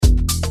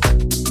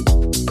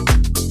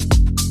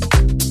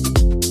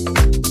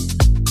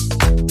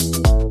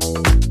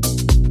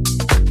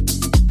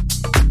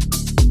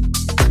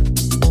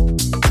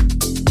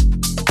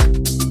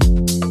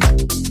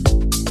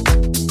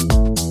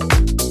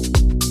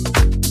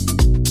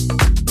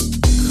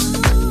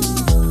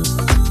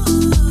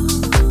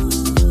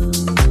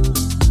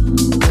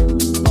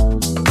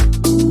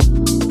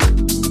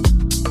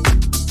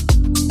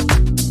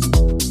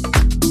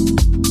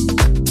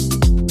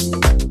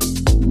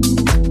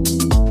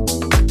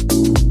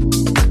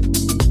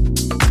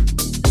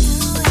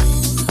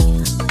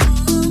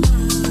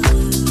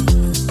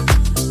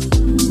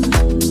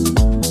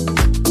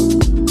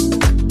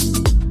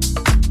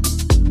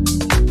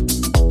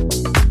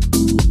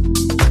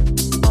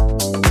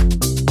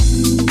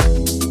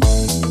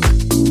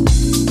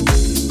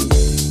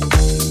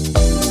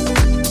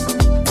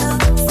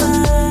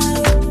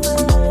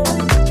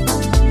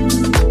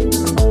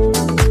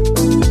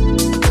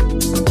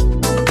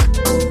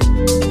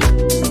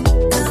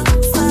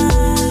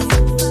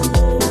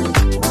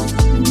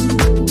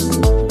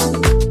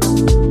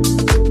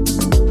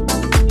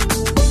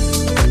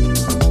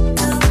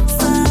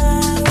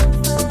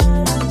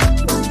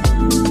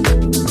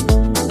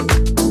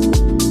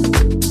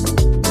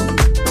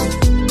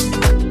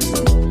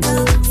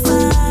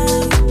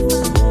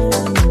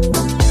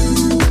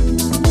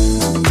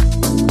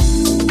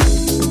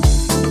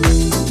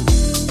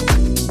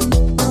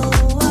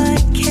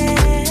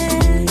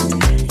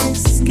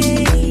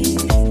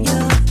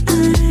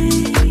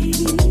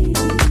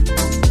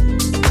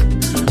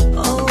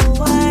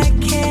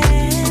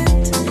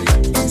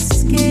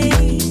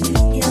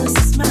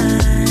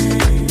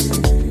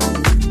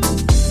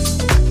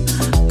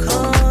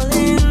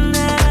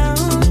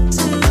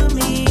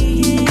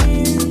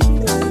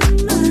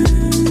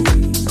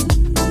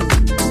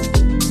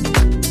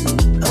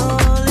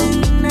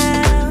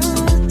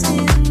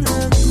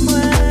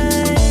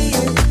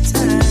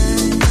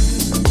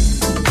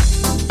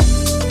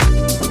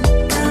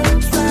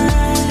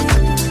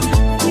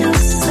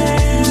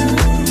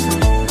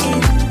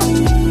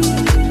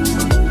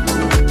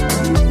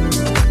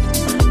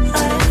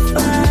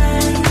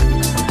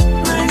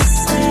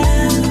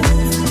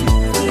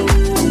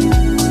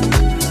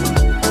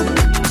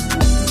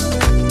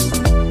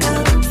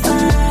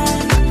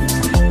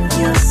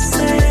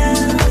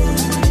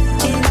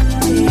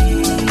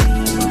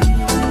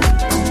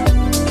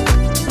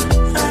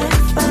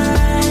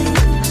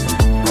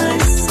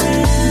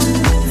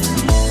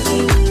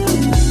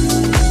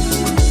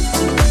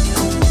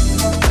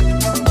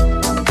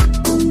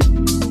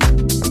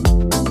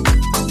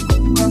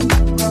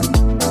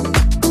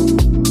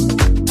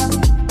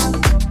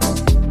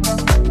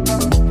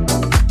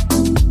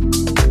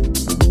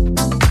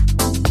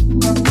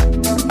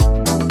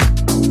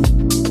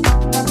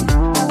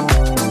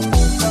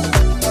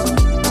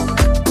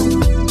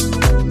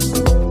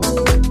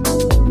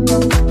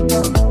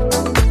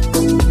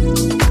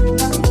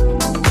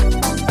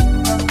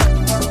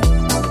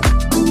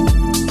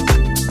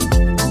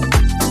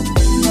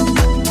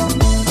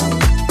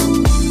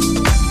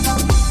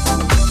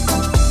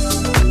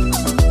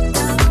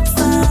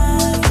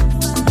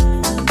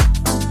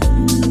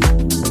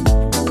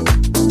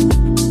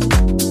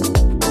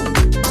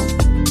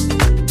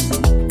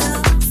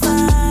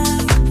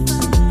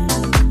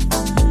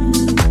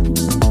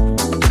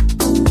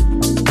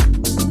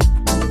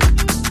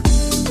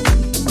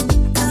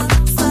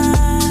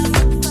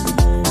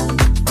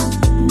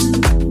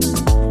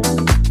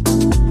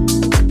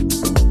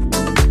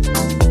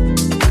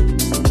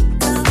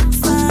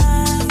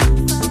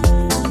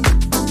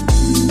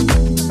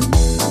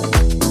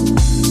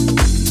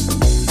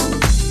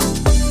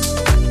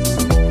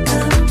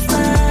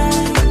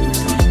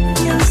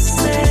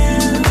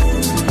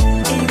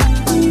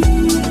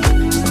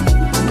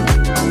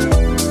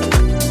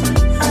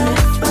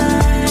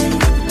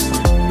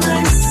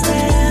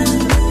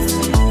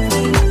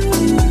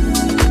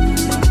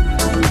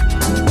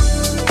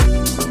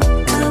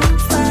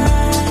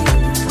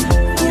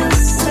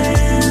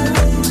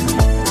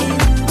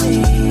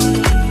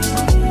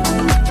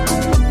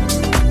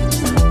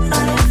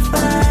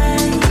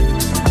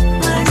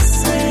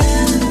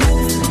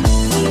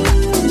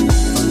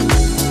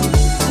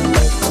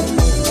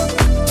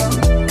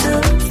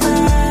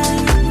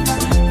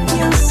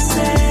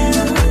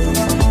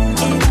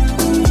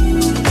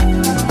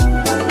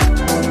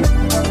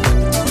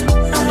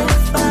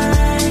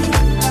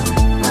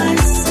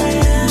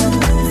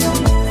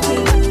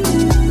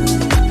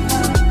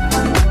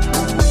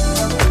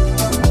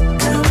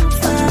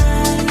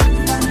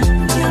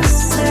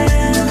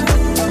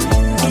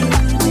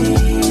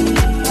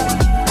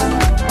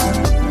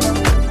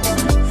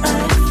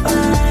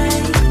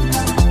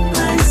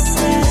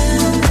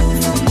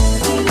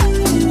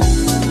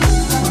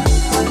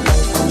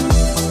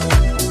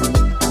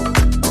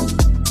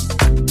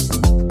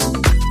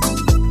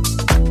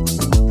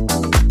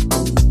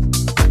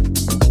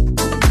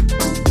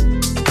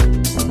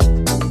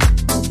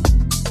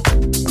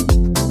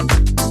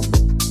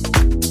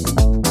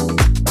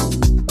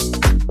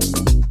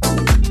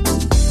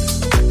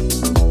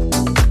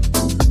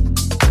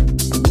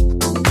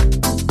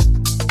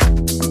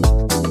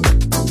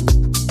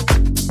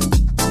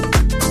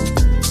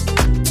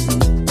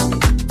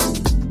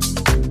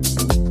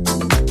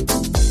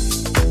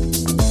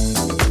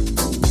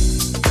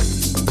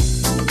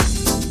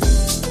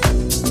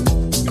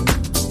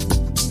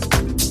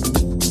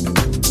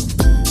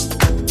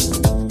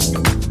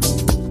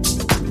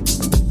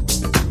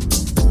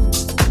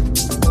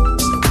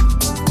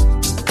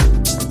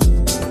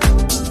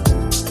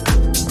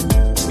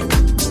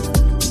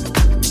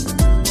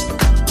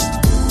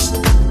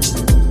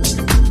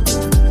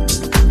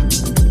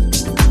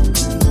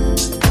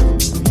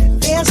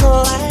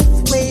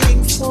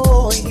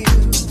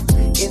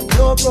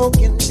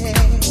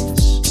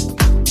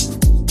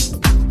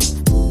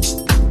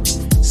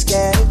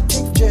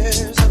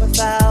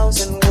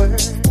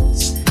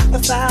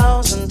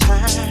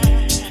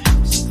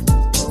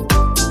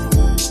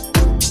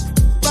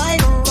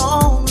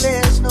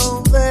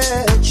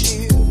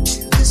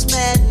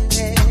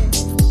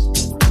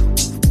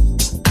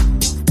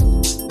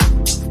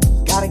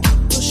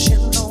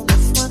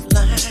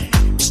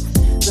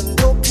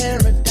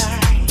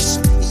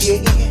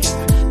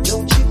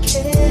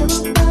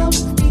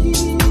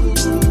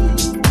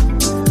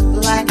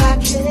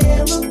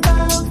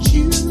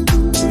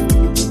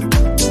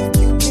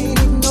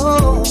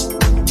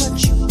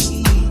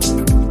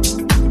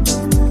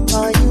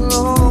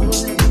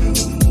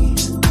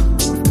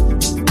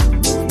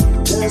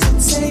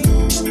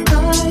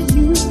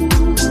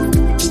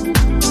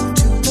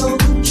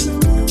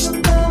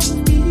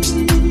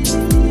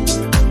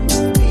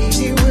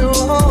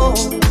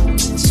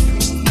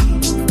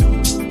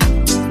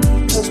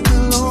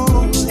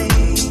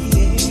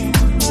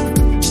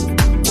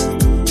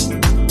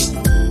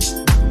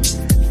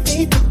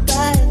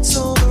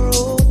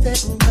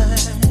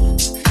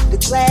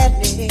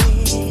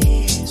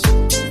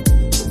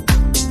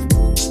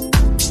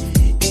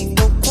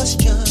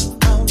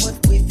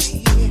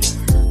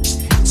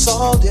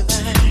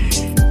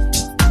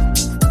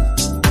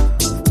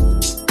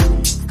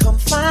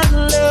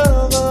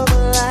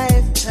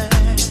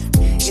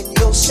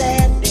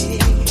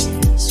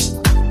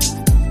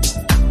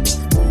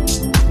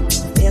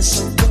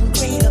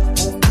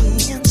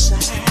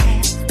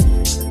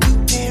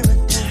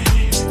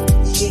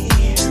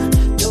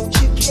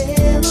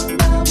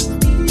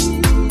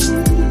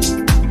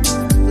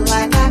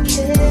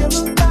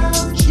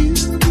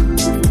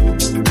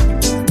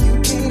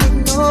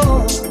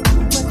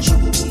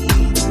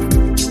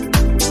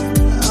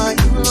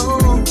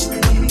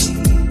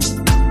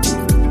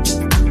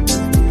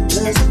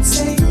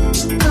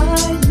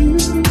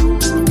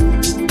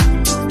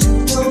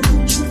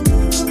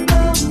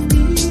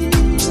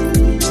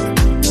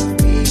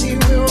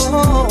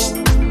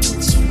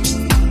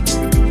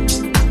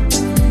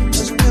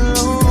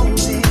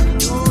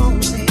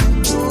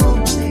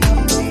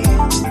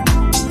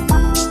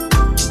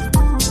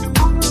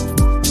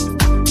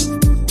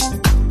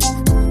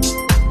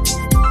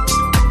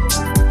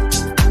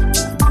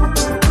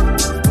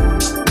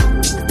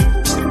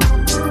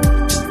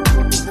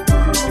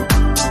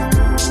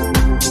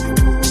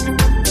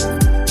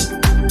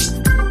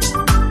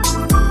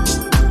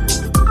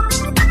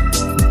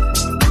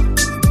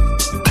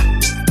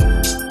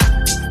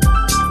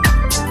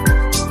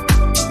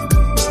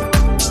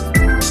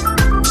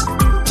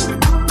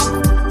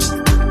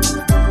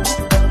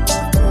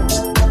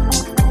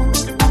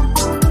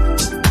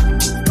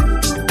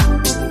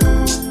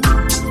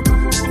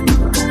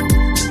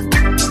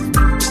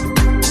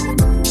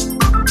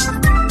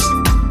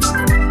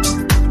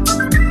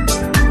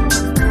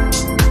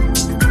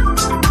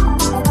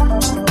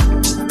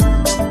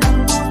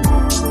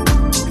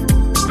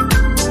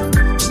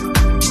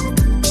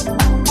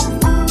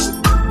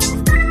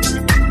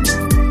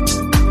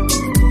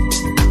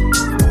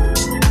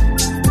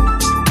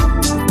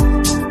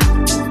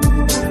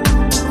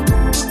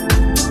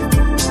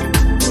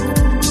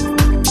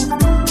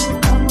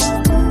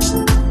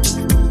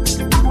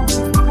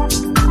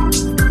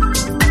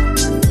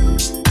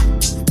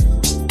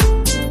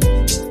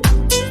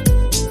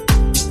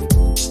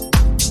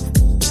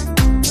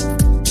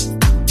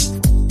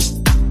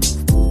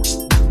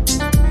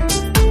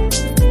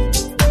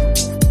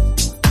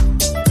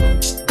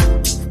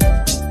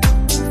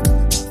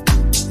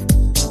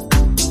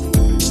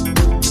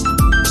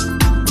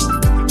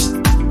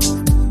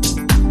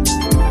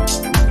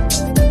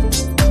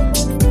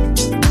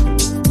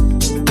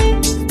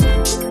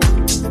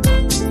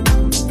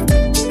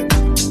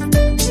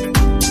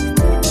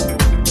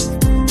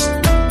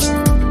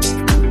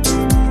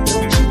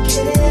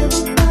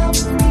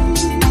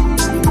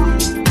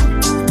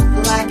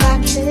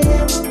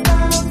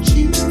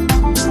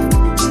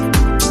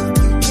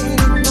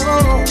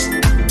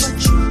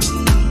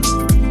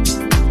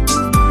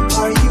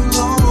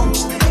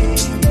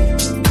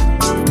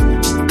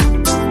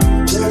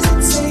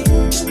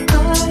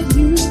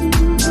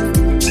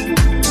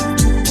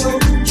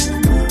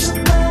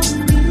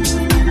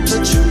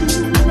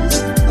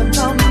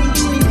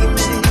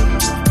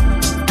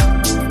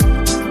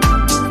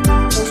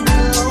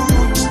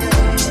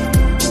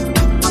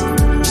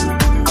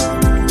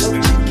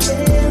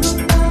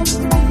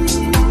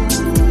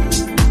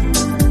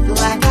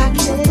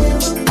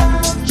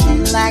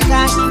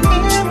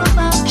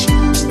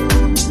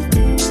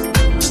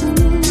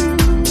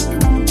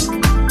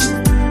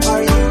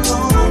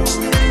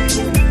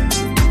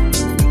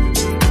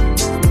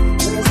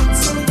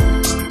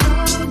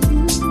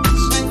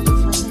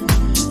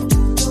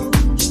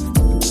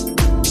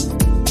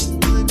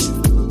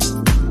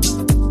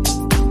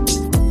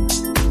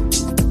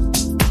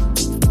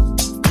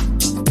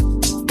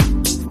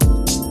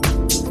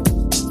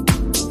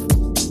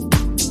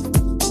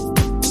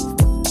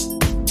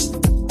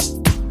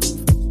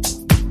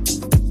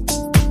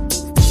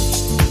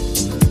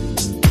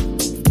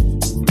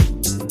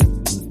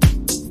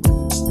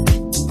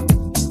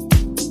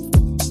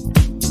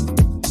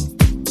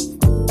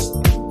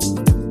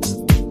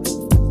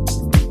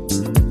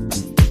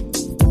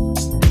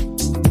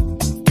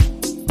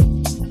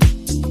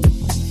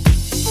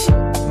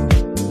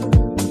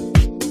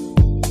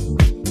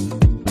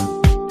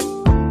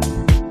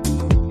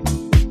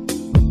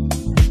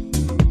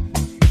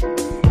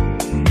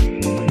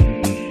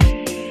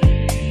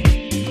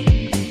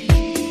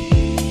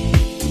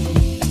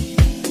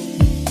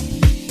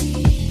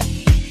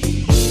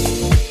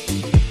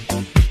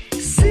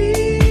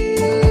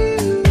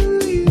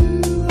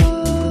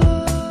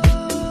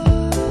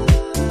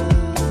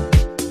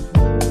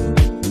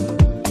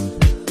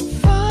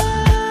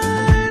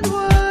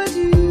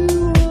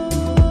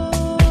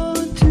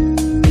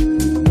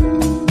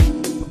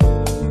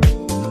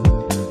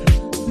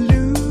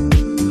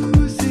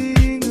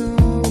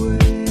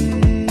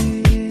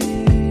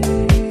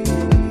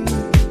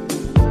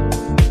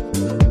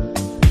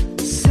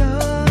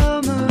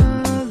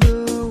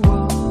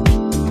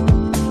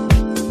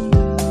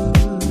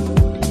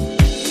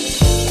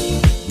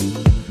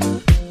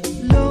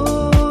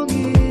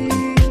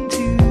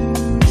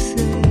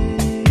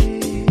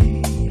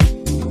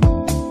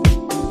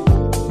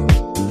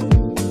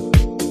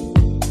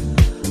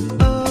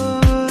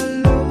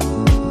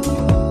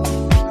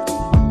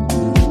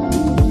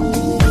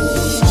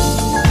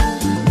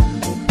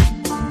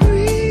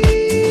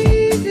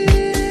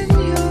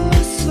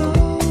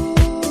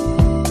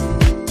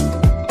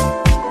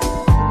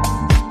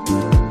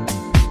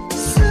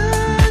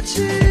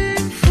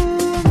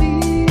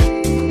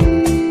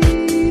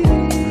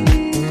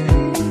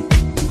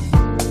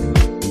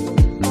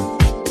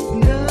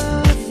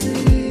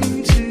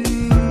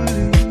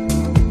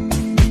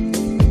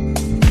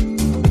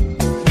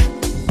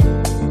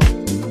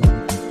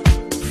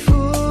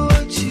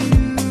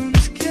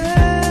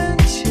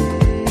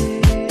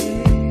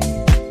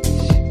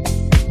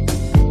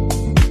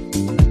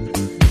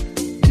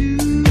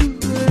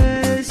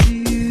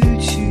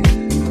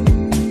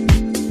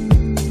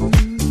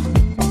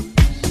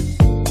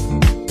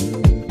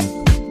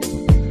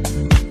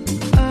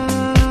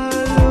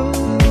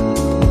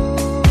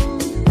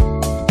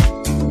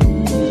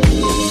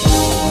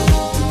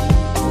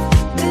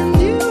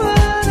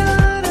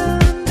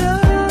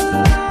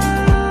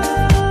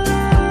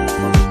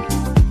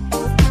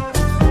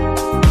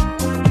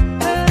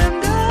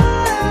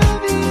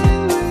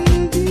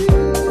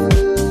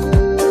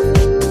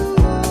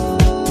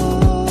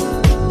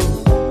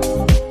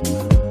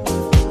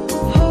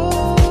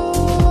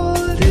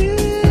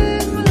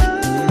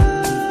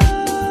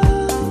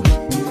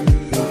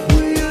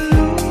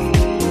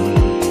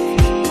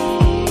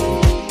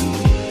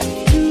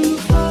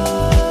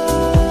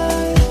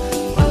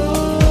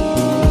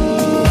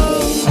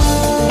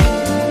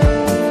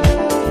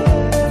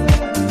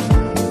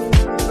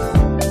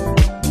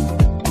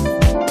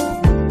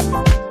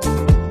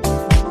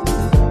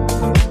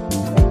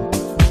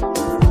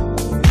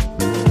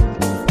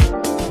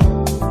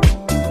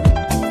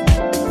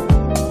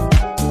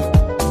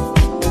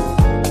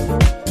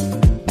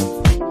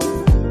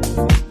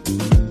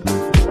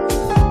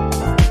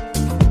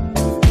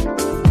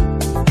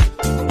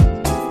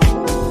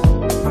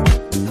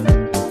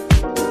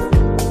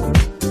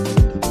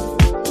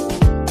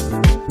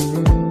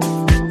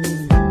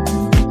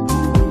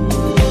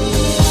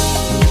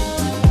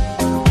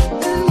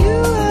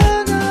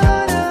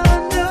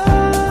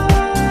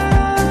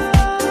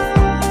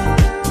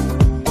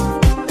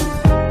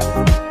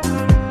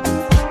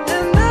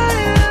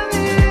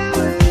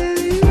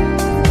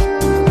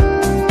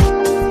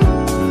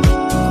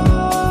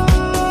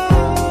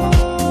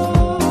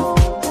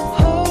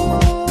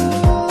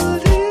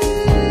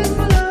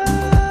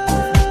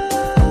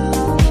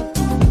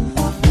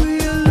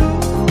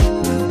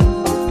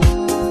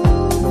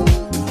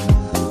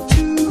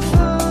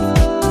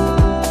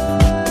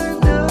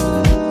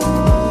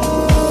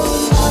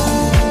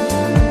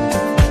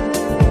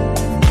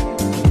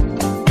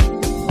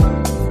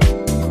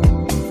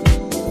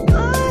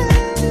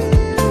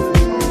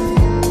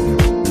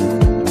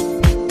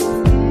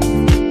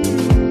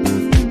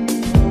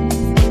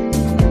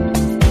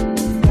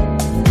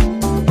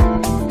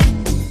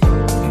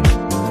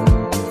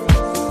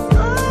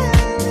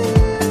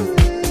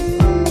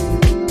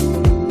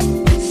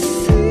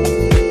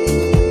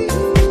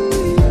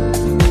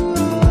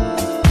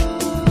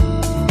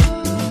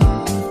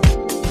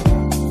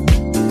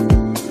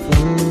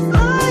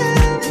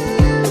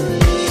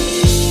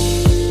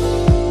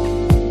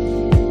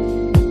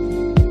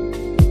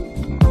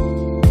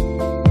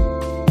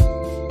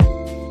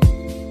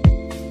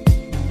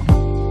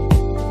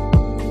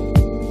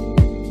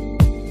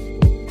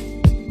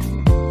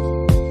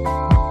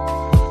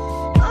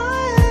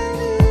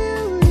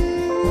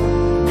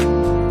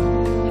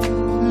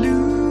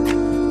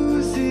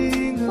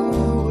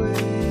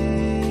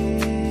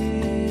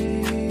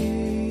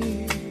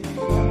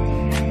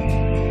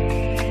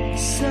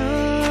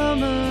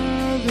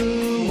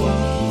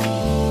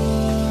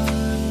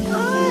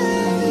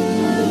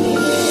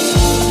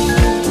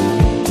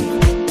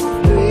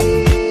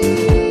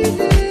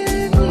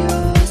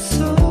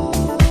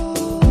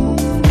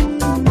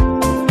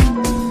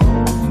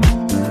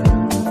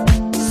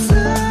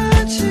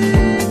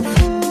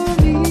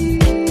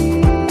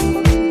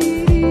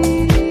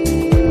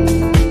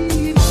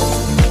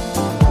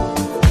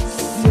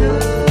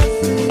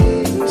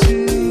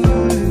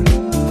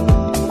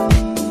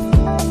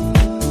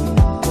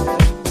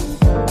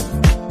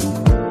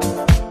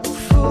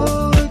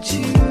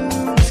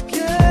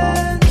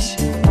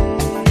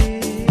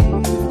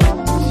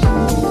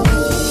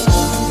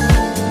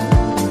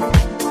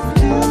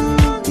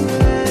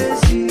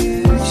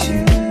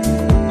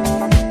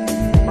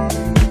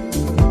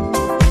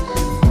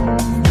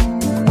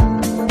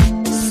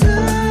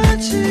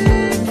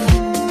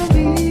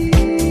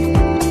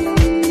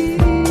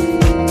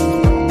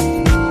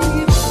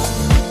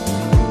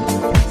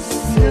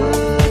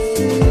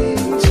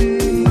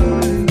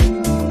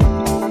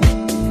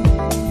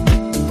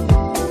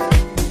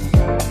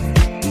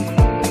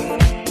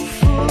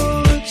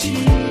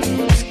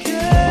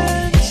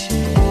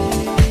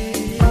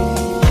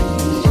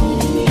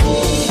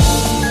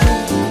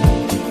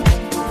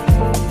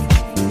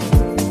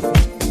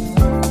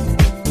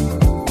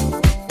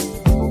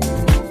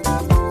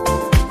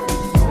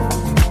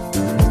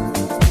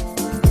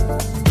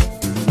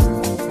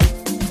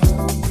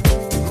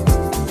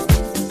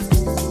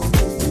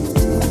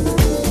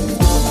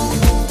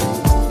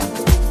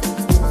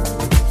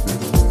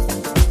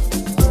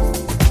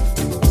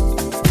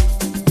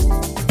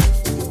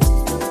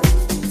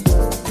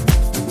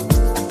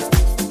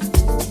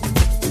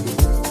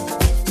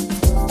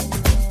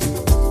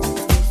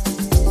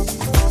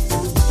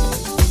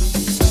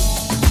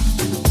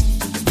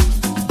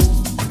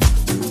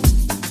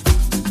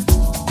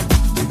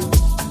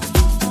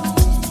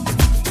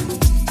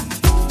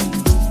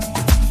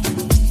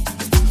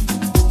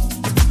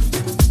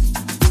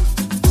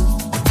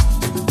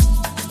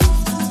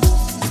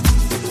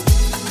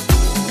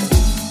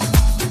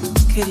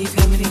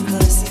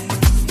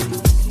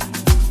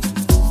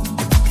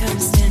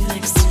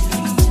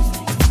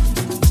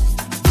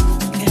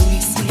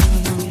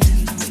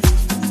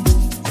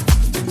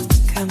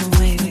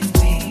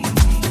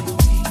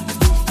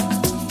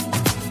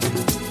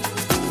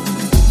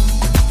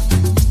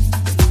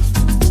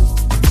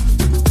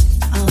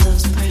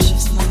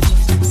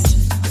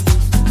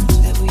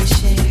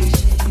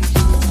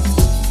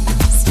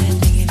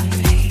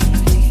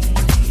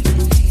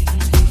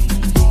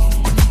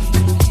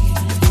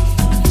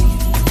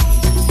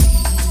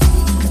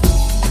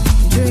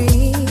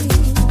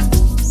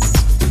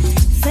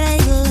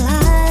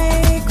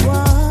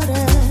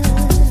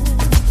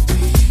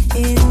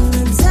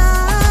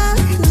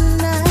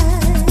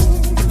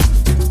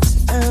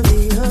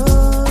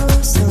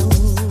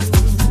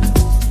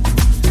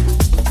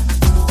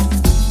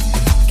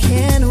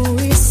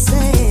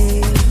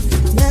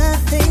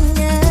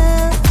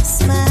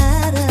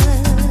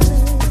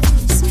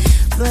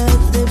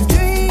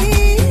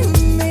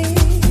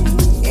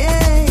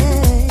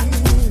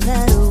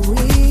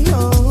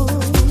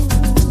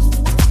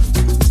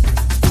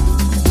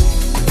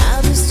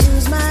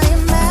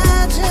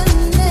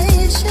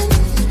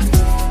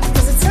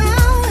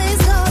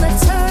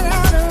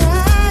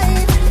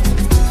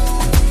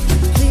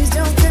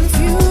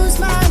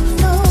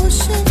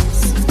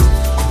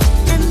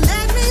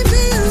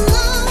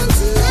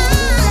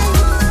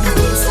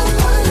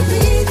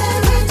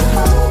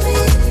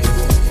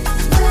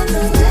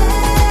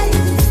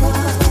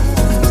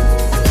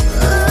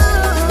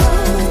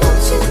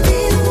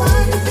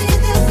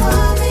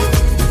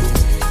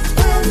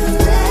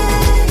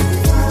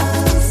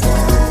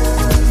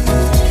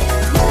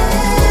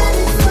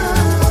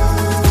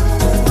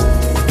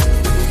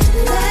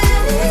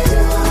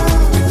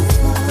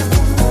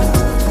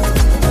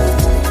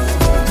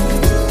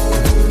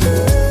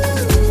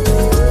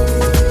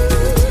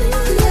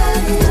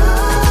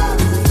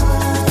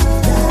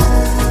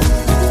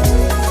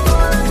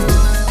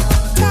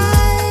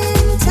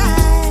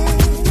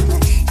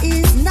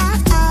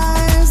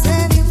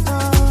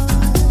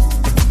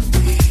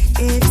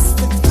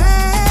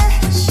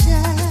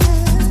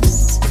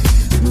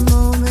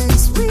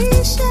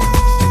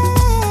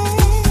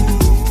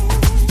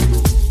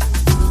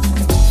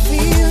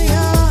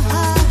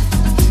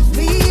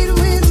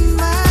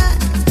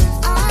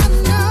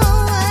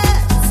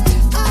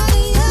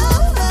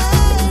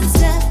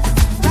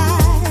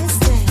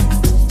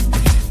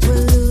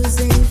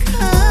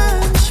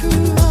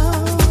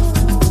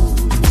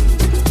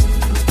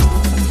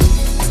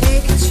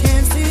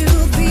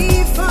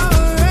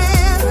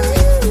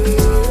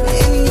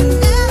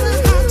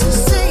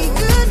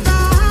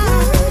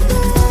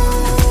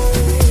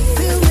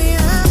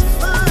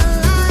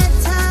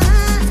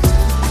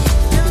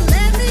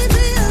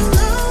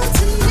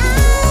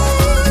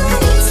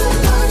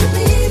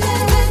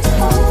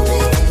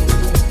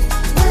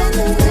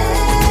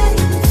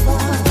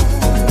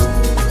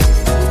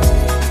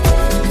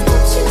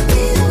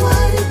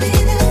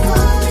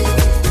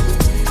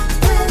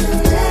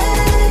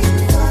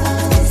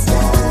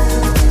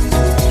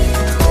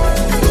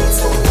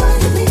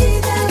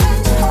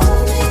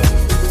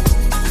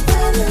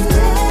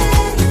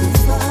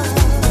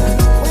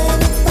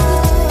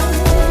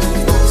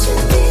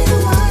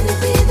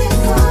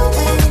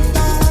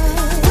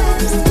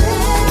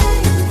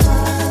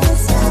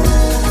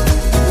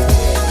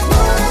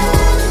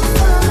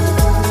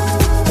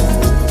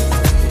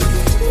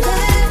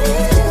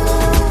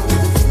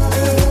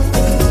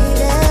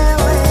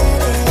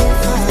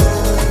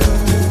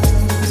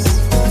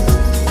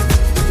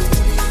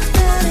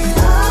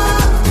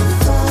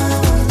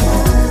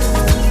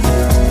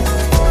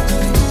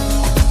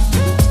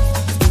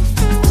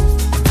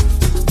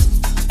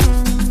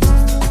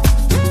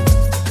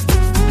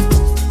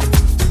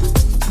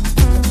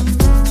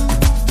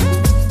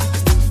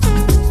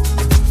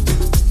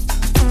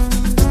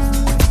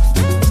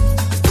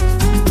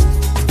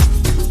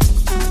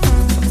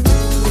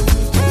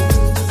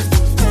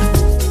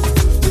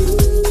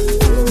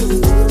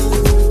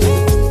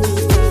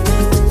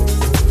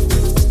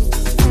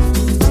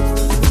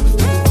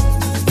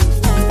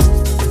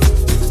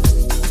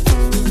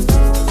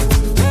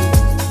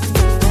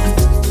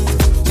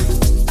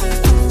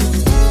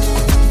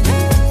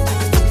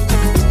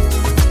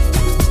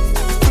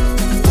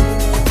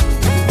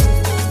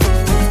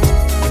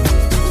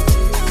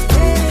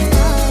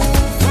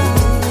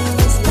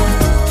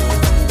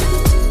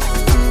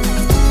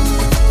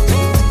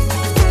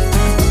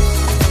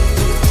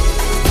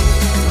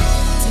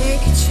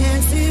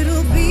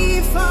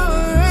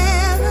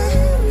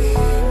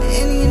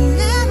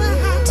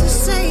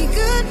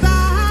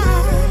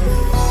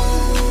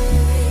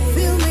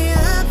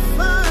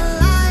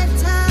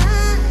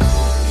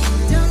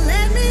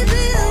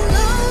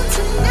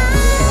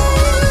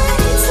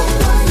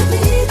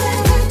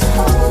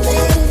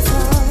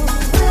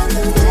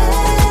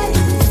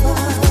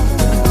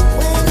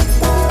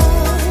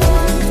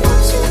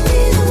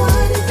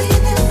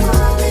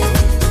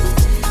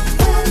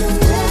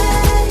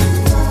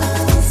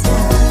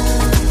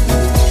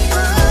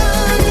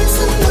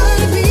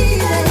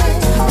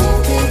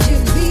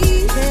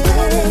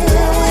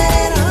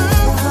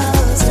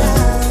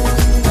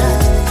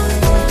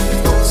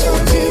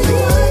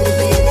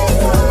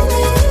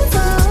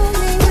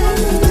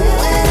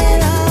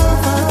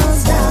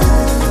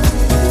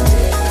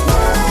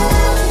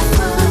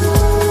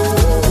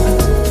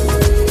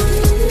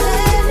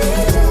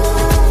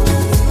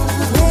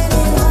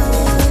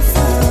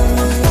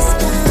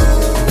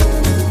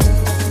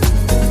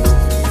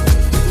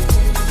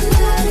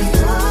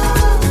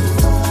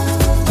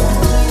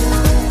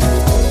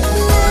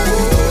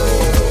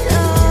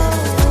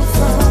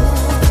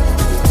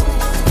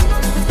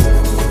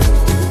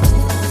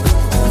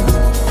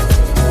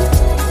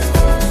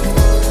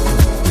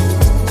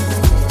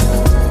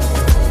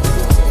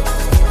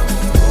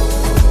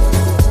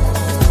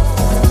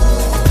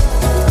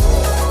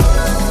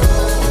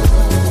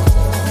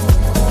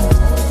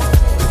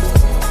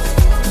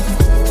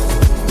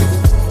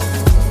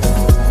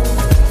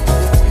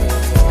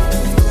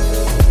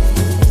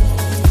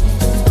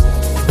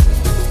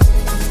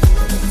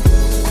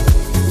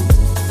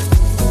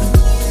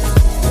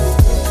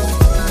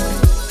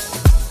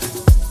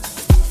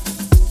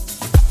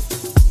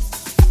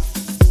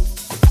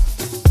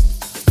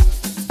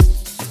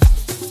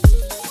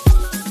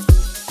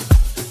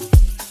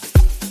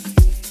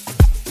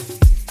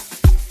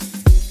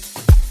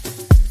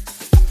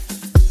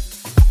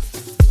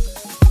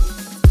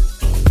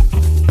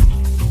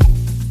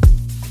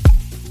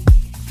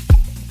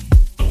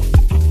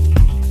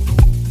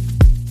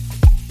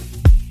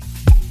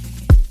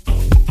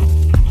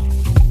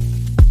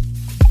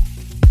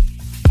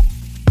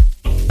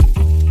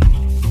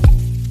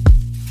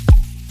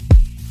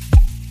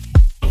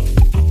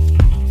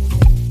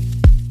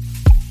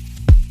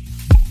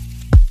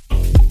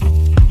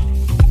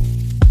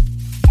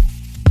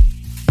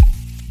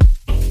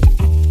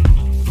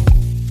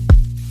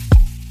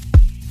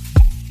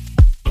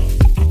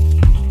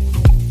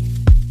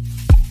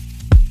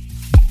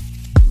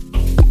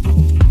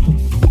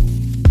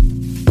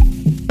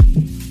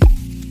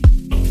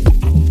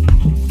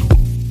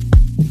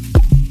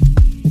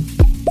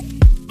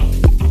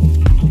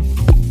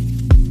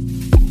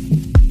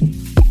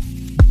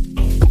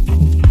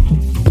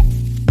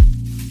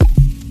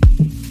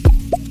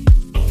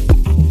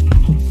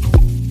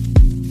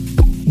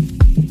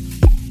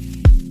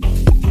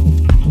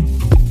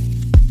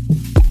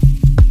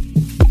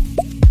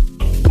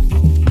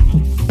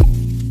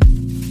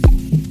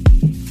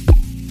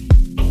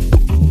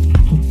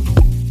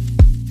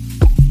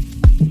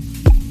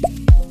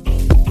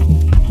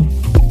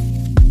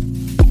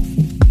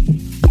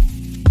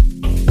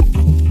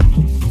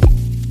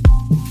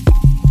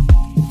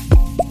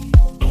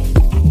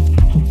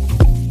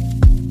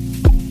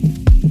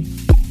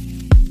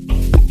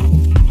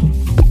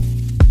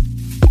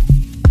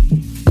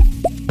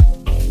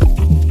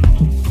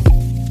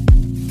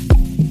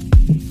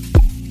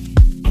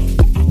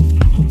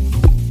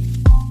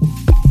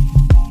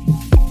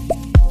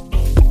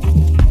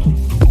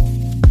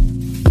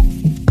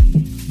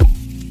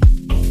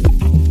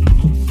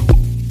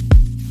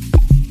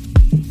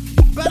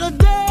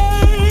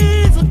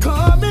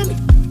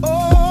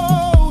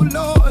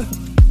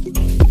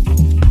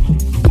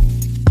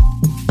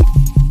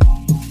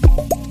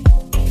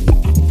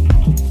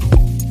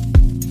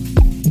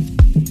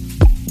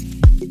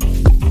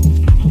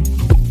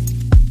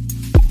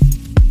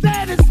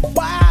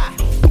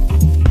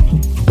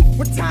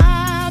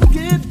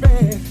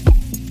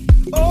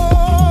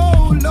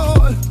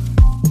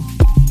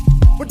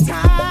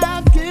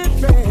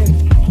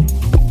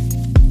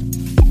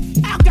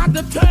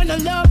to turn the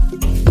love.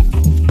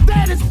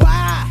 That is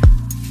why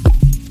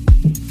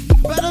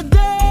better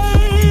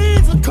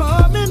days are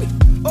coming.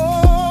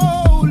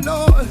 Oh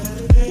Lord.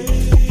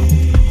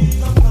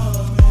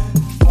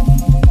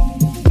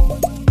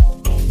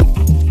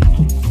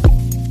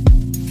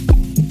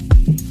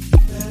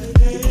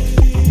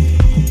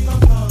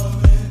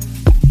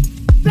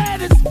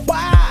 That is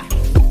why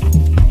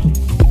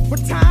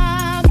when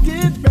times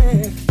get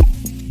bad.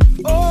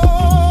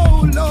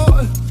 Oh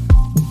Lord.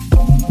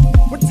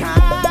 When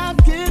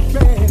times get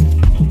bad,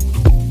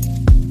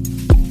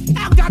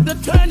 I've got to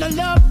turn to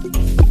love.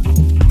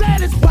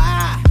 That is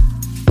why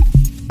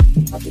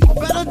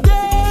better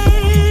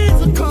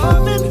days are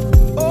coming.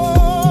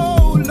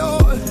 Oh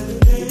Lord.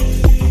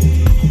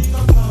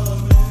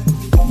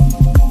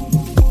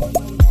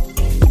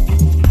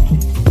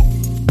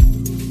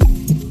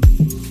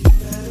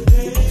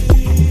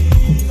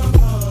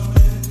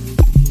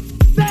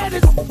 That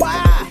is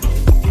why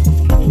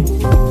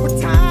when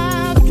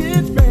times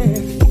get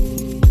bad.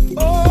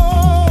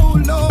 Oh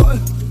Lord,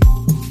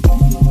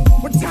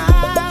 when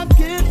times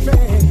get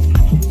bad,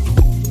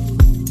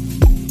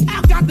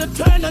 I've got to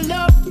turn to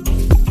love.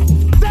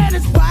 That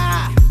is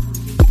why.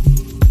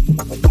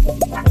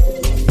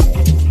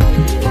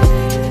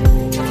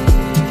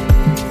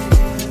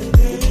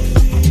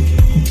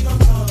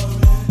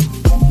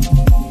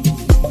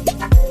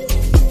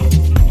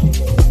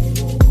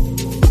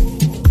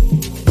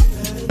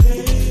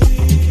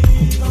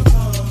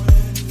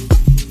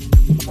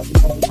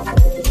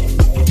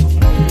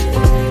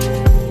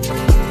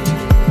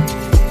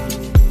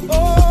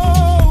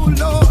 Oh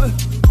Lord.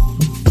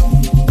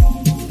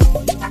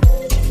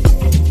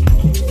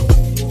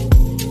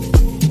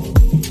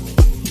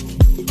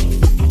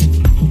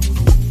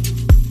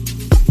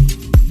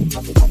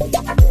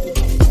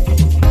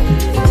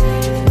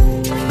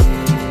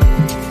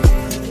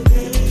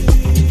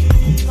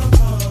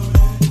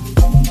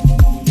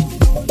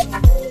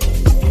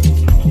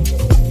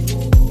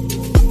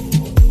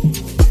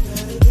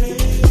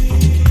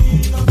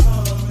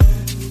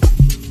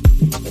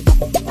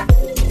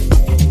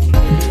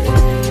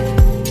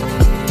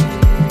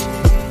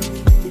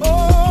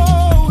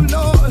 Oh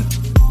Lord.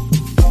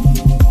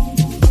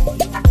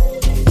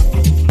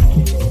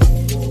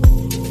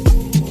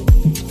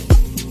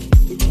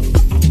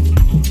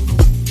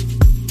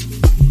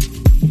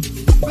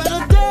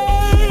 Better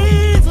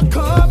days are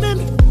coming.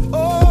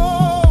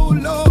 Oh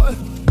Lord.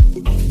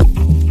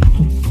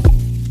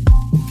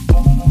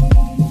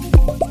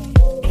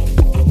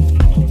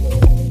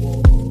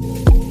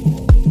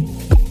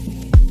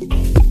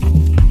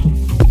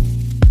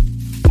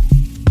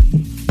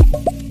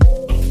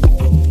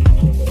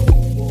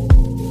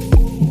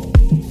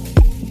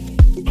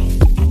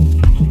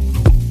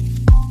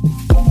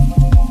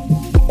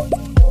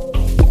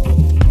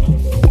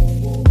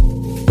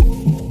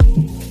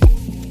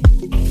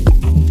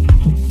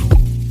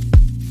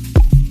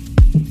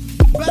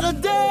 Better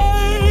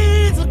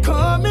days are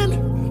coming.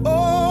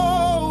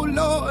 Oh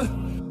Lord.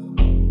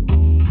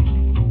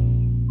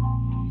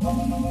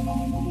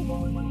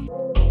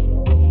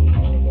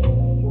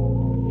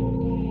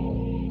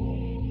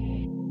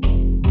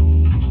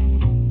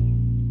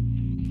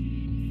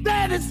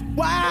 That is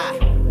why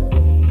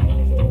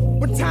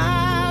when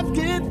times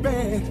get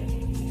bad.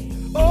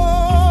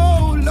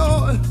 Oh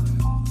Lord.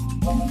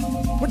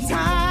 When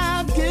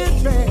times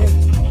get bad,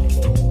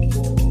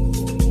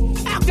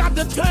 I've got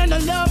to turn to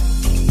love.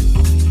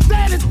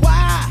 That is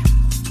why.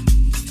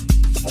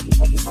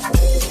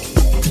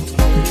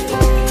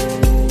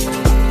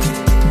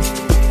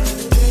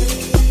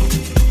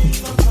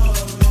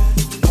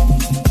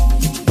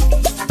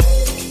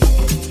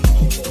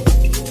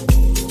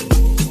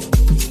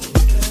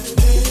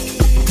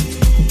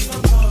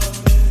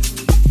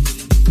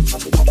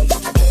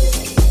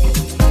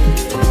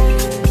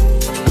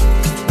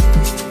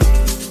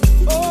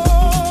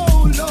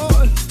 Oh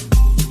Lord.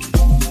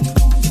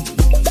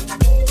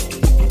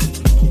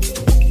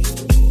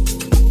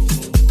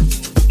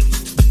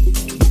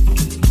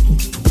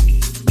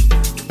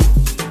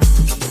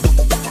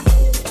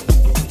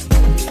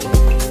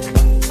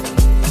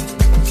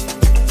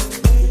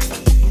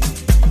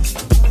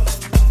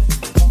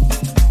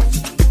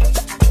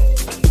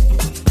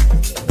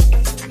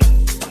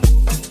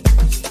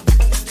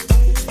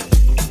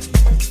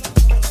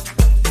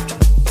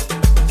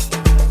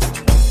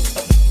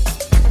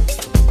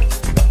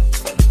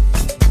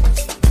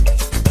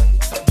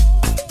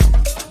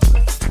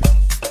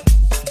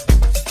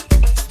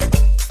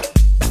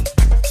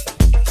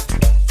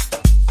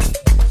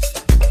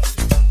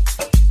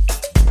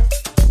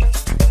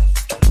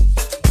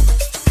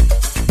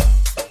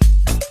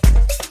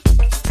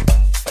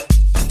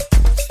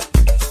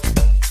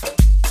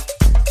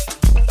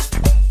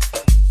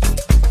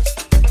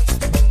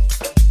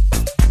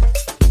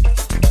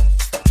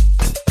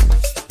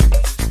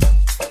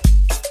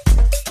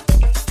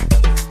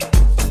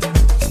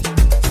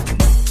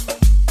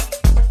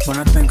 When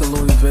I think of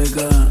Louis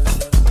Vega,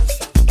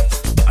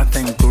 I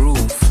think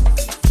groove,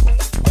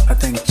 I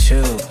think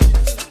chill.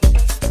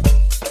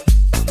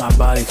 My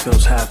body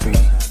feels happy.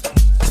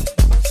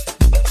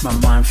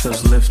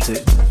 feels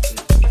lifted.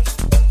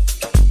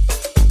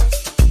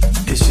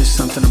 It's just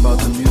something about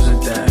the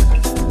music that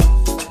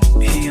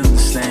he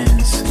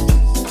understands,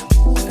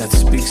 that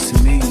speaks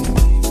to me,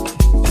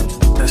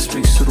 that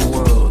speaks to the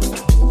world.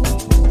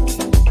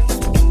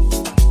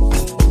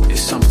 It's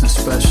something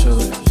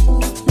special.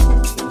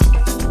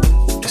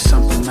 It's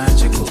something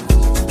magical.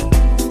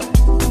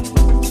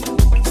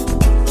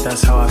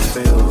 That's how I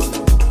feel.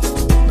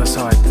 That's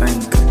how I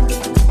think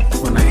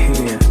when I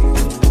hear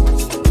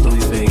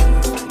Louie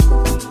Vega.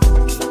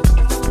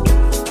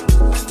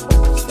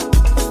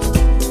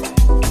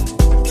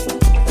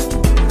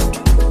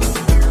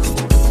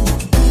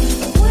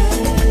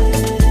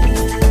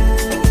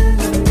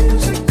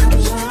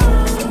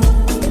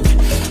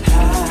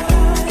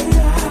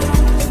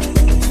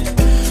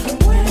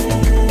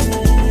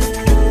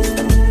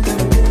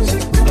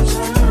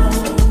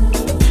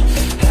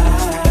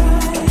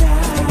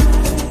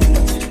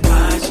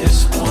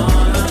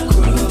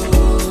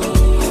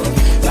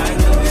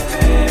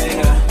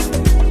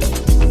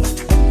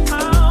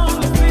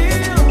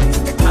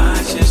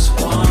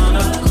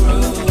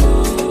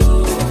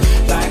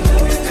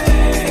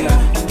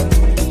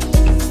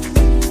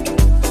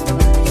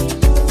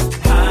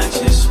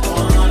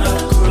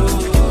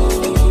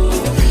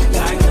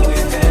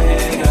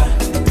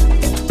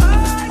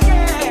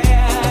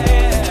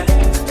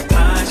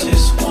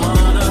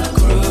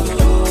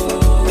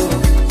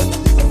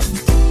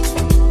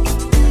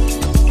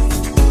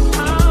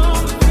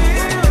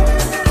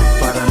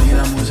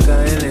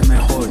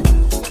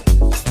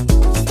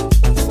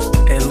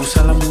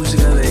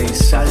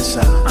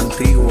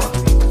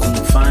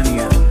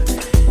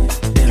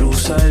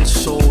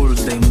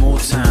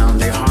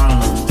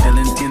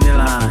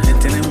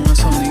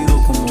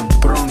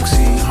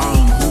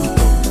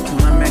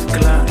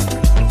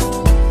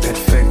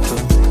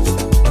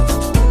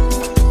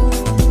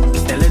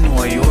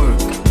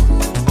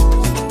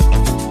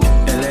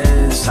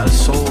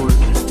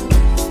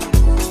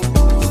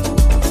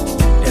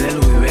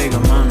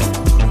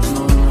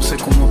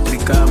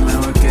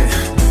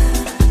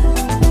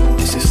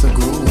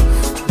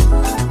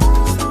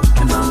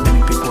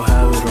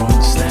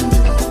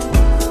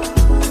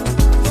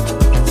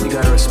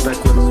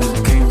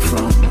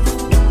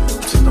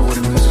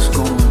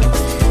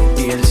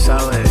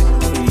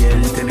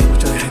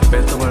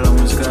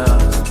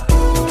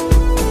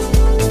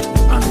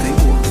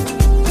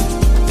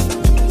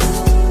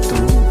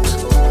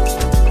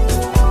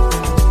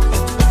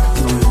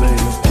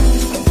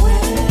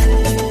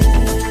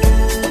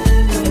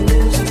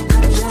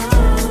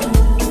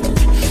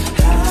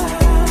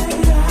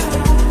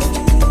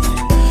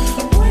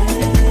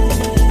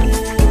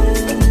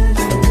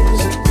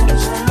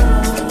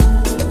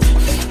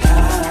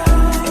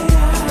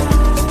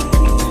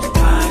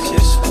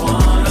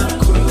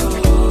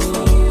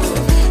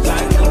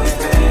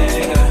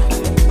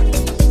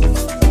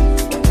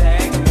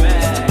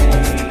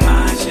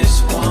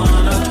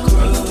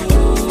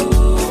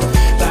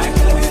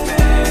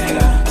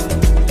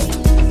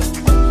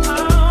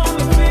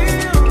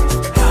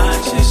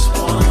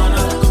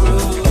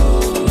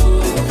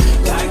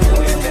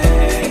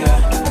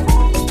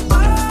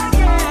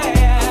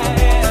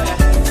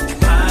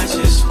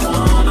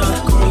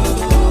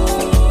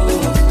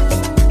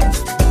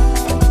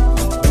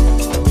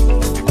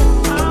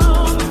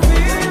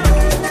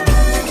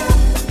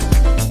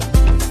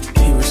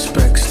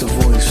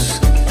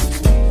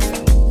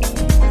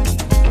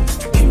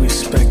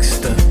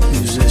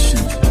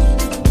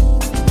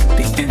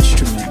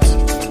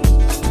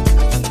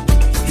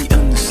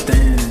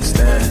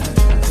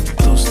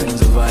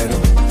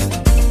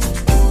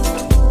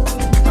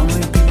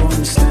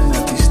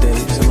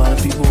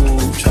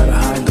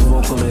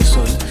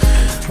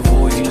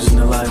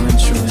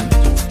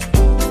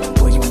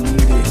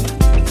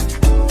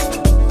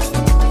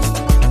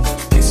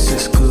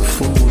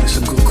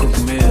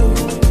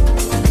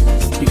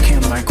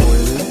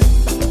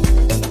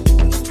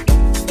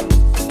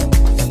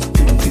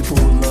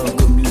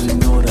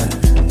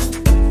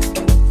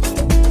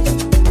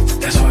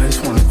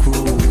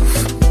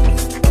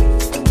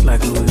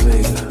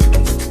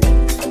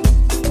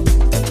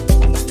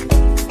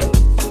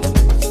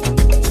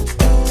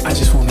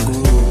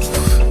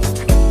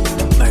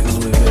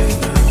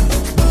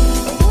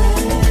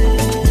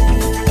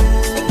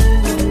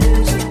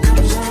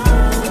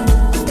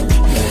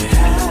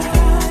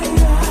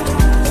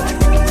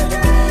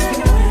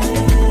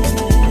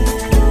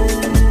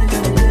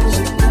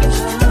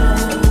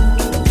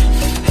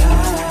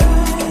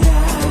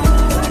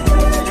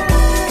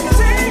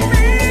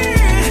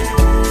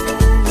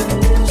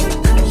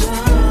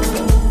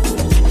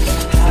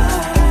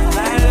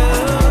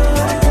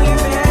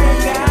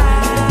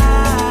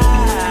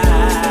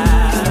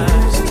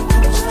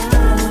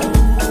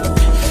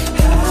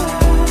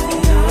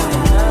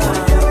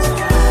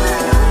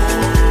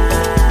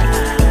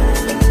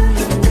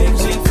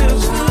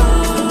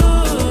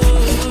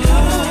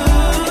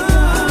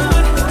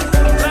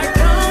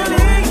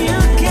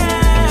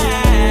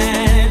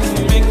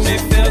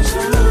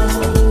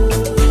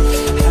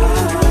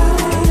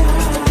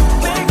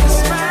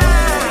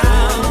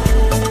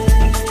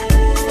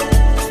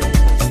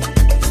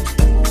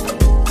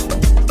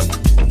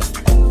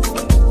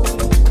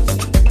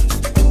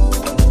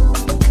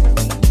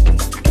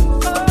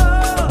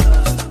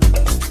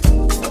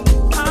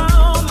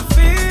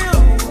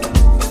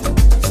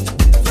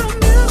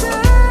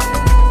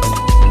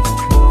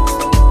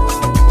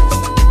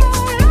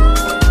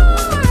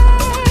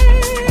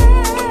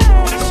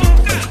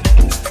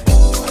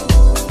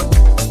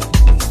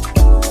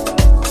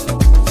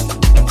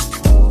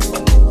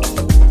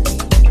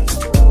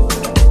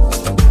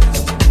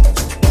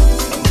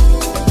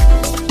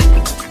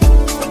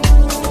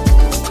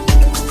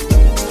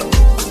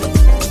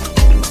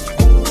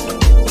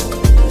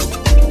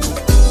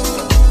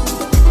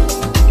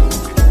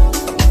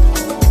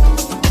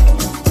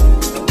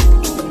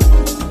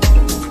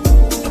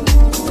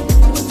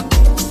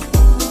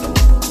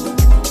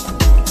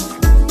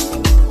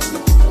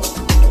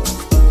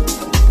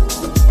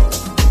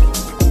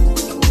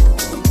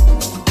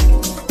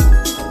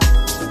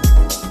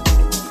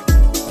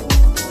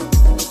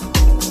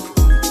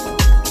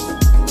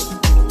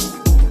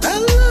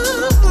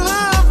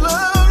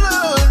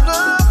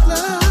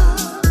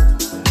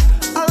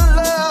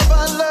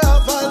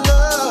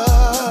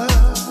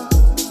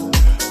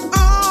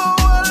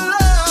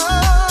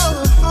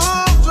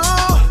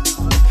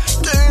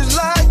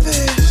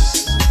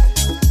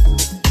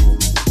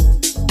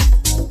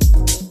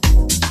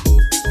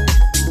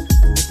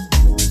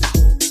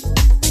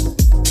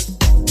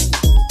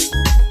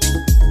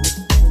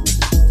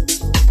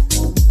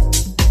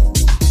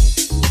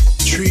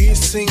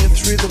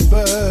 through the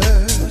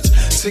birds,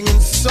 singing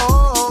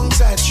songs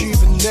that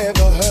you've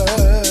never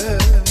heard.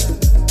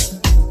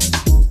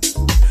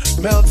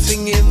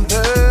 Melting in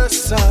the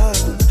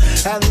sun,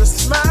 and the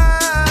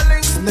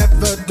smiling's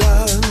never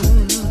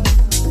done.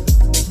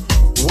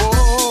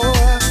 Oh,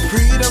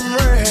 freedom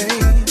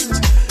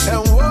reigns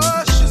and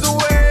washes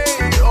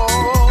away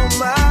all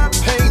my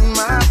pain.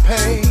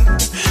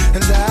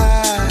 And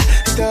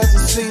it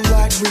doesn't seem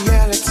like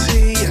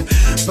reality,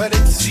 but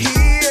it's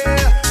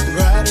here,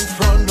 right in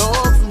front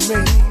of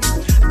me.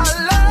 I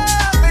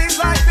love things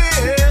like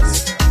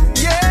this,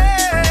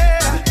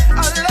 yeah.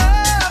 I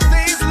love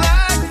things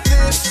like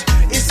this.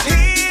 It's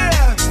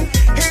here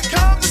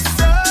comes the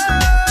sun.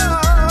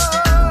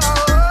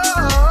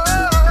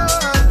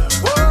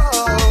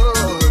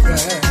 Whoa,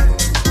 yeah.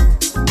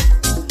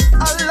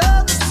 I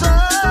love the sun.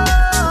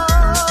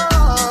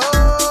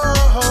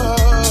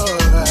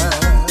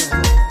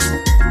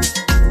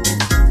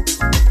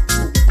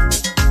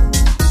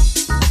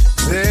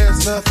 There's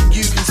nothing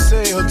you can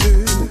say or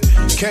do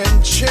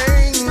can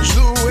change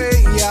the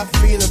way I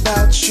feel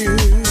about you.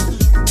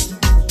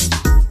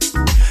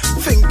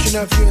 Thinking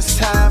of you as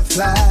time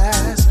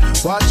flies,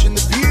 watching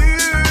the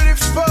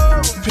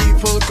beautiful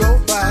people go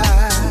by.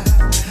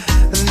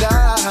 And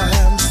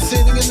I'm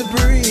sitting in the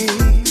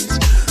breeze,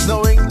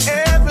 knowing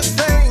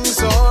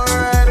everything's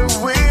alright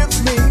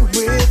with me.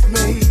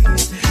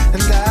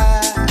 And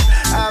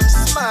I'm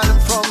smiling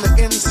from the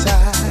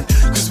inside,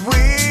 'cause we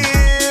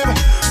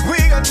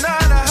got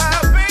none to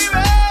hide,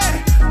 baby.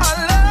 I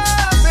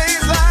love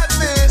things like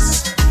this,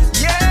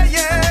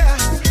 yeah.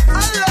 I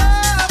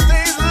love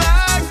things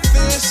like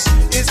this.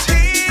 It's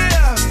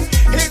here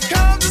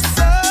comes the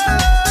sun,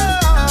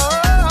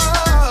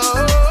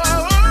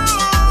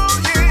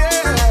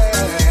 yeah.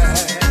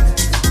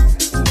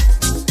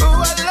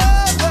 Oh, I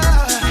love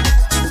her.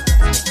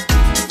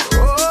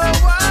 Oh,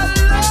 I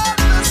love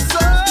the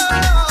sun,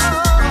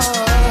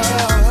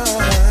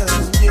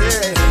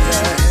 yeah.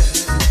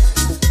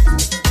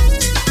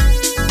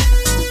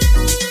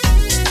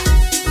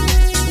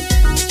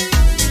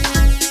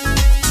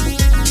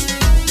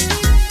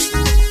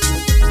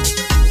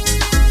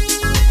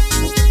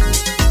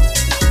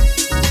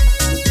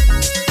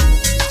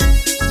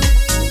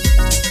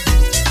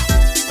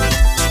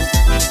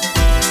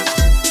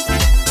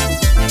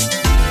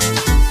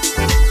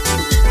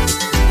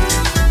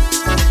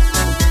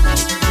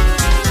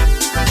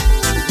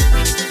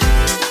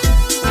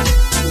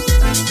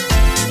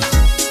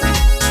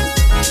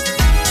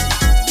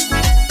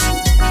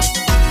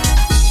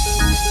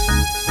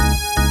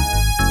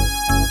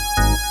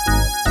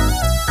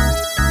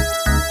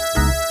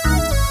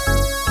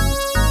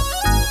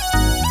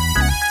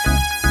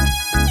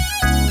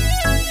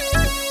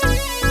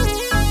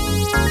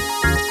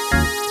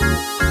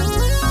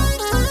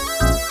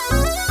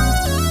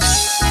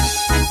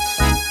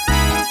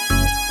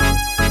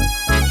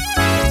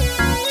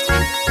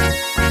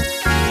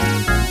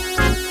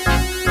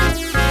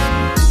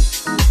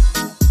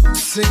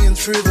 Singing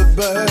through the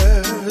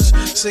birds,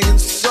 singing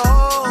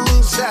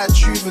songs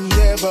that you've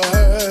never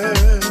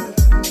heard.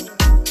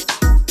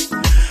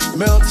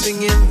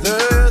 Melting in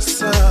the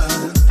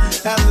sun,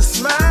 and the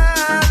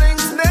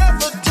smiling's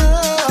never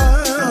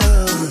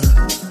done.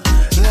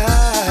 And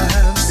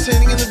I'm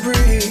sitting in the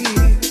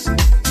breeze,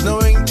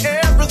 knowing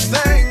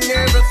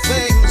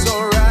everything's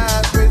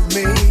alright with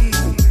me.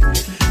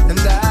 And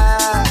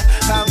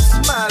I'm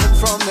smiling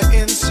from the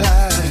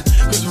inside,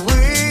 'cause we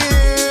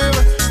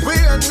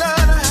are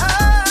not.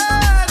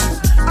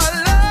 I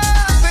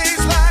love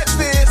things like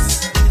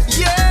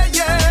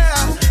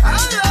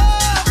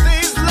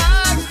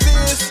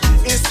this.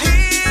 It's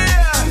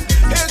here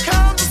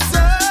comes the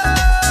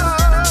sun.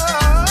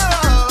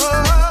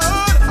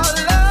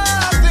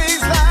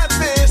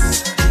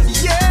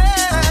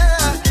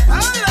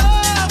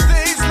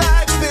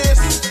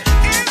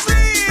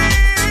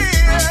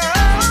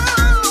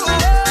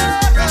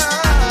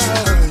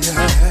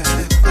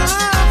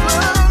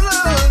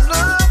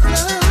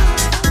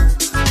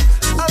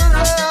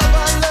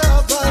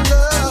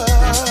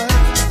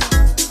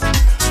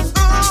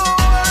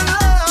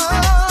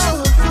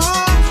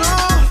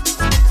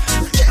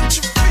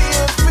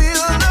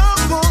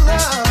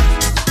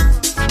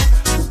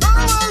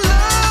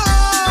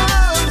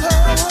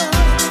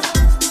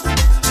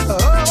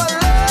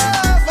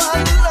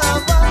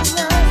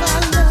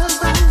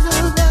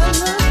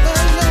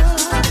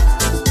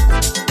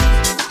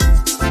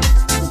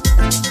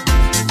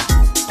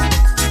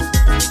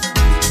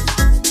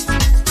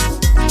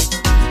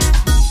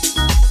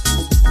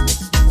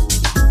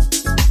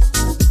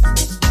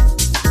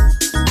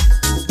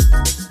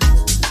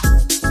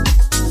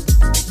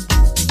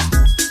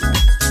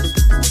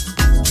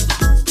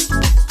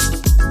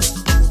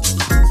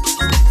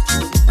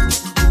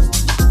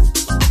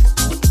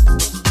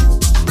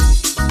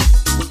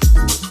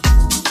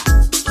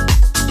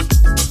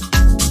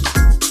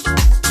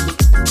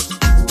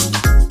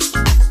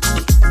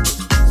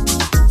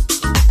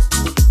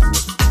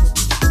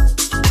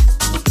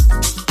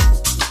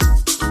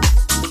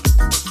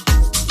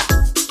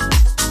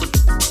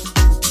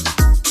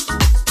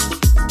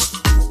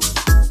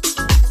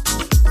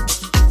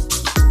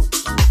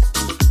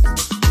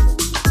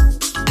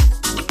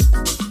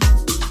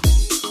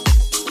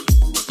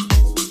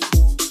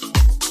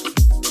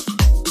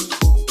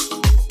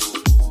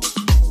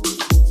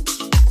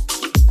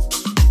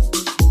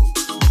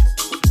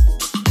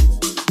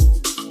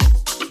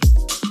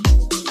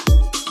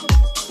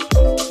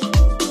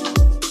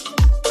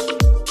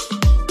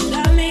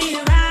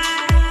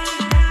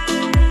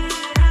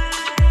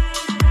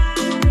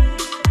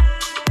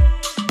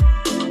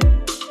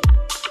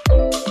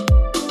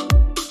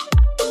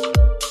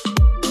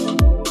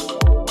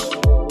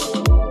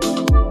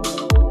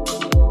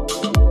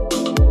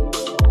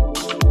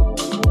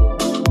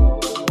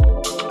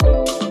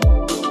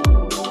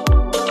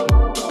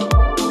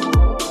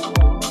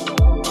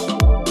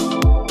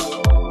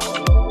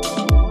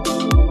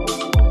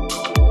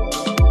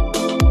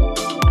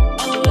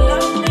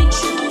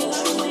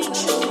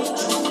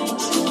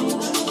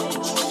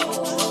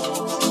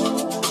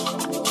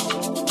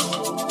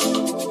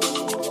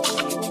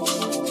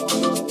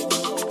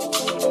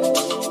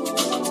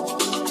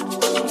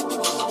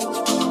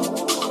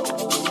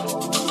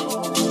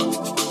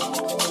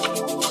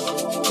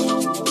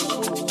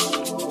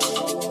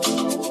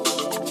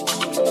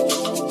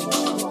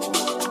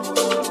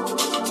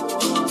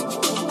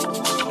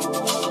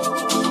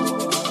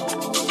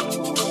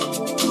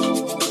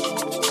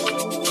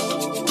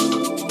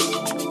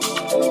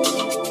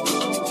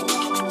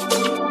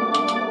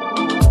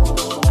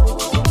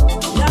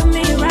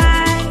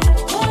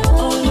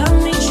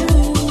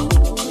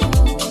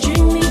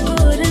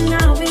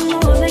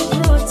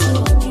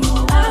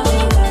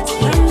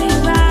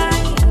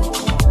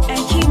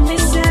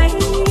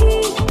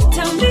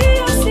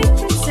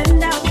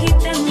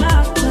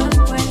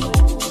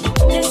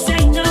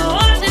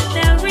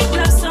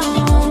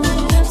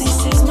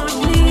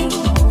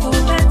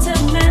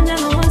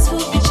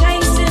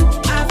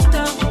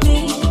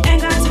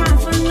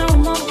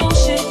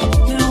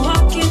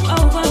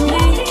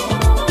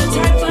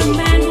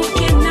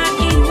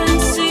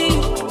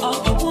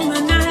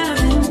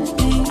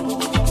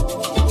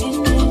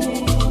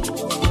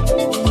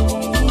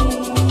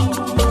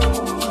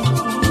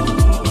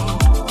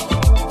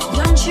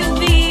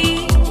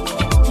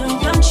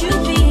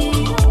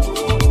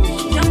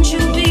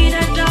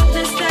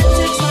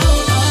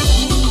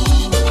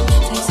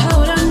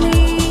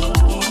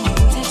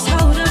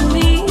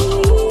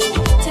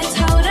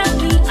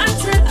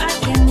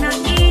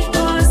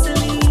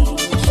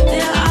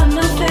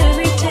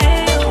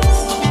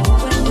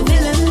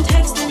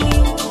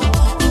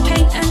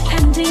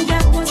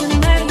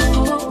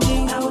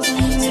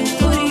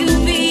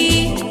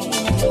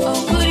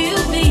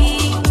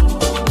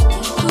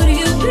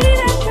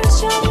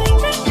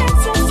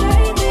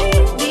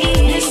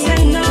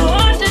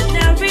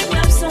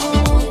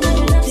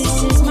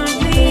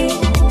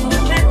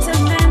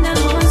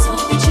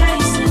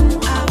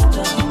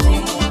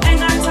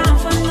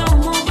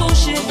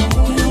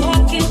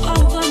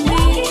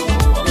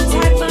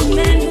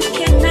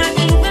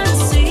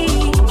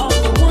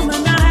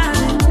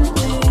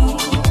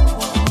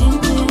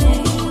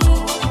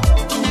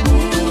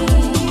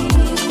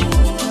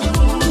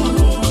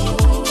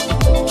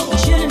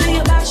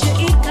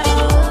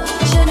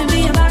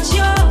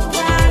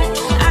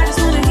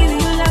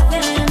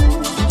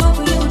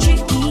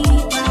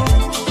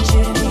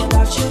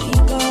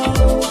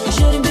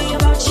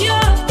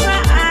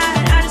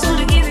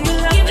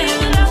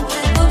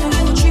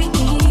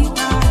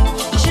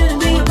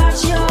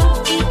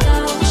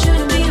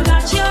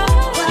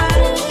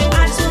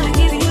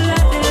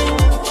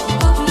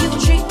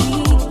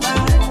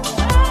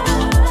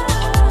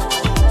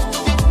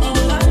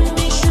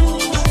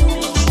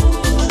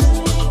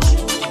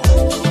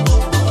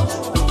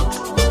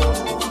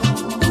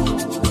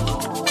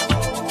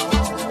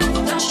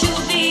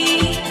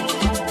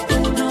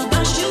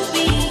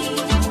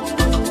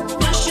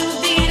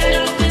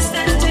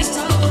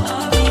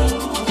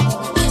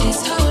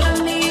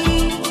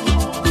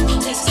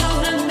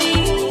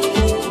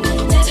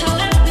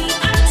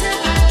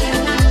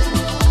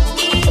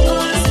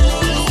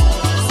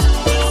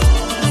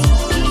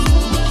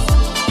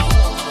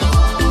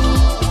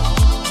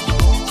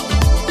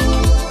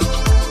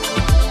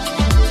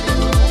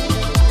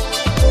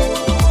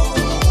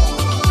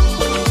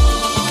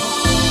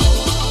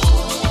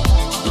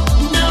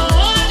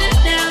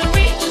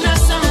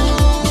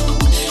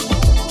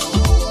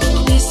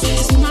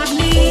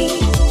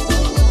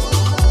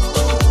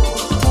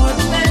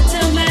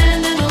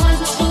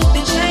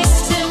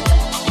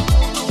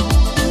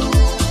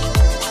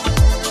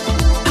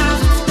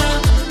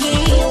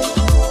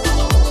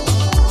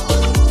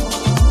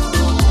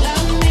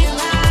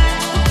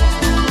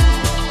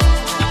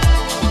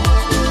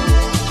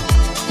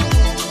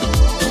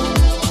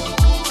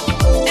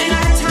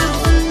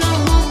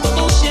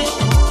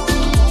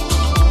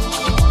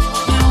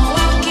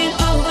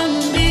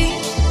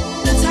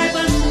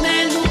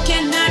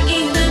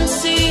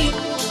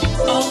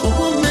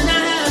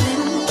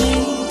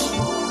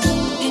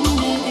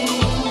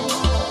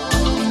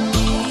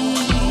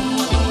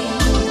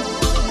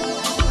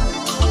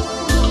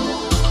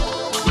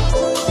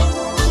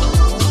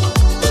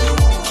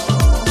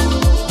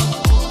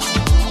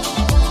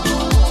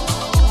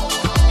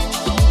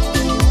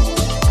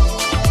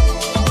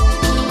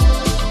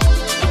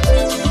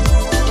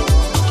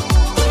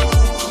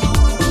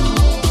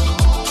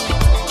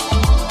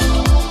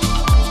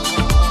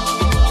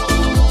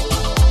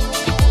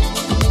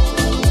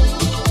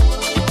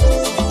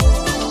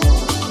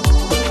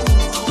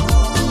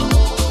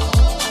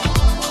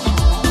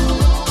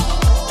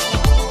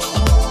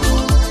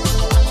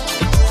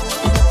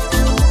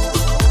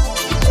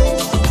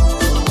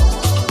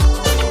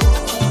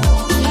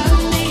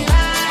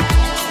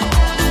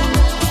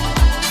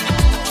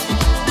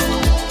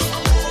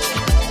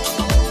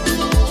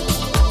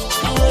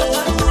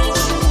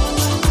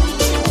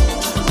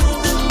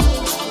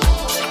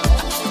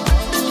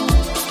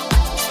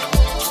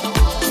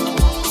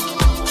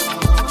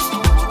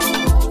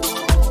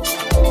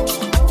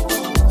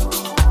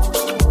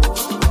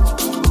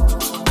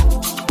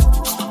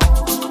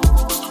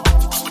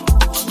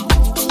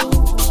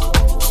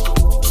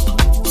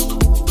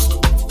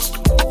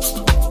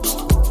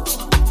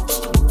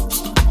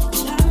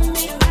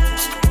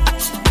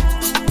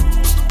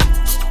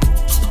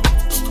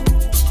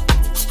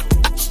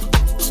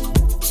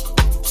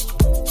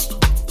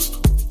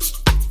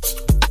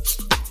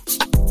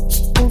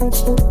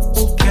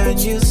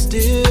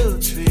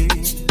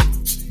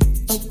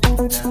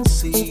 and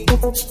see.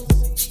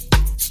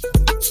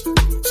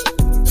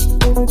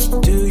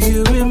 Do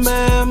you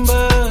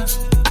remember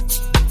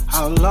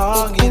how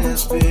long it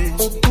has been?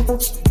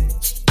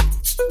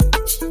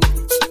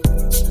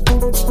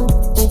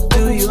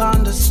 Do you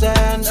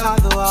understand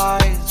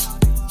otherwise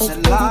that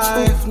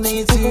life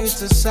needs you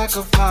to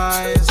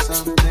sacrifice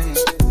something?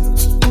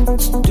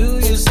 Do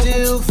you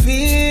still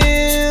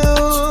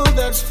feel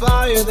that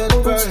fire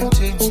that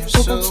burnt in your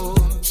soul?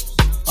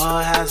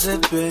 Or has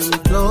it been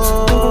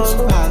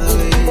blown by the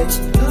wind?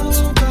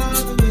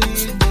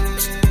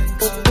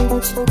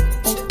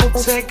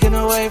 Taken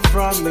away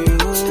from you,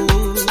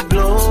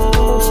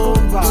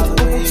 blown by the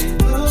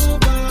wind.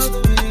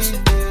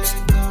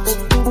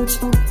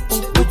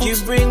 Would you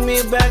bring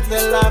me back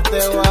the life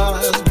that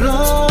was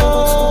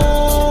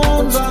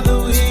blown by the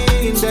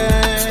wind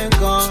and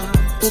gone?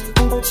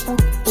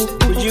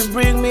 Would you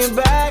bring me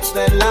back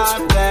that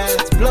life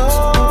that's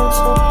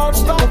blown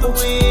by the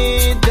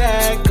wind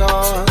and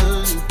gone?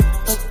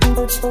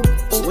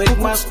 Wake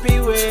my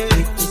spirit,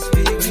 wake the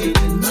spirit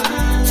in my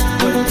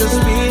life, wake the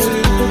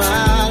spirit in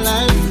my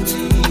life,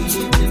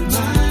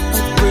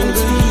 bring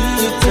the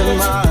heat to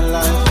my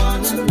life.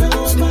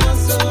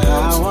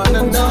 I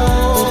wanna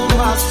know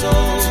my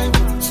soul,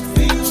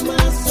 feel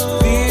my soul,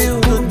 feel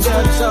the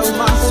depths of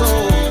my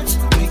soul.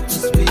 Wake the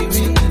spirit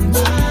in my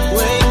life,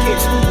 wake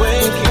it,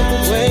 wake it,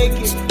 wake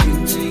it.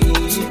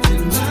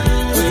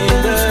 Bring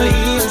the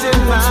heat in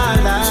my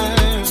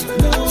life,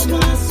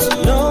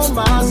 know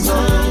my soul.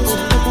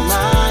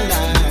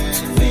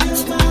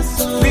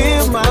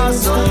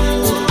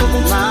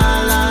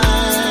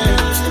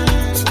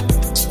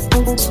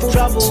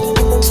 Trouble,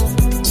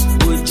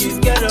 would you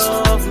get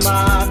off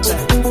my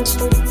back?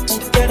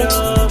 Get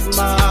off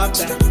my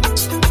back.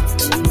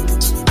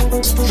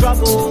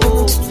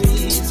 Trouble,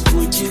 please,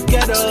 would you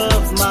get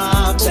off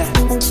my back?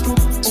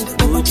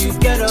 Would you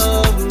get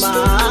off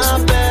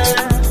my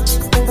back?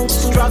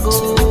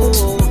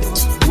 Struggle,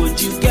 would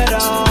you get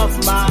off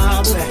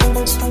my back?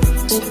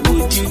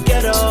 Would you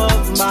get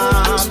off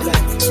my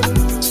back?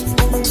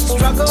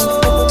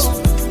 Struggle,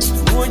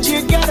 would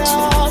you get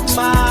off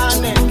my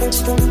neck?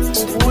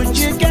 Would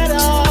you get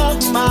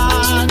off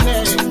my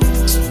neck?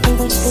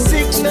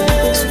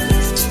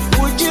 Sickness,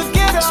 would you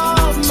get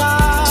off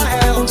my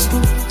health?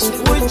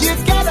 Would you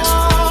get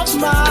off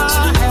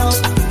my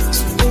health?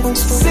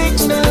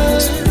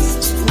 Sickness,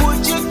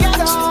 would you get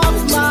off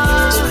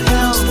my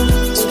health?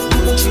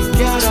 Would you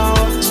get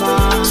off my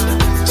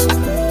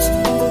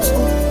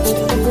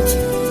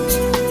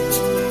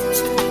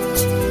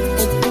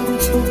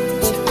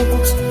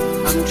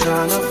I'm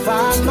trying to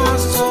find my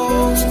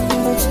soul.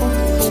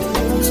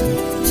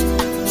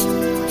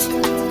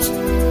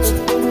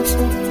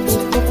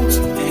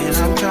 And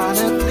I'm trying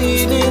to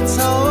clean its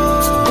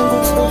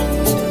home.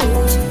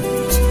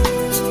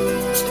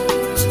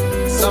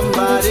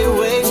 Somebody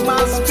wait.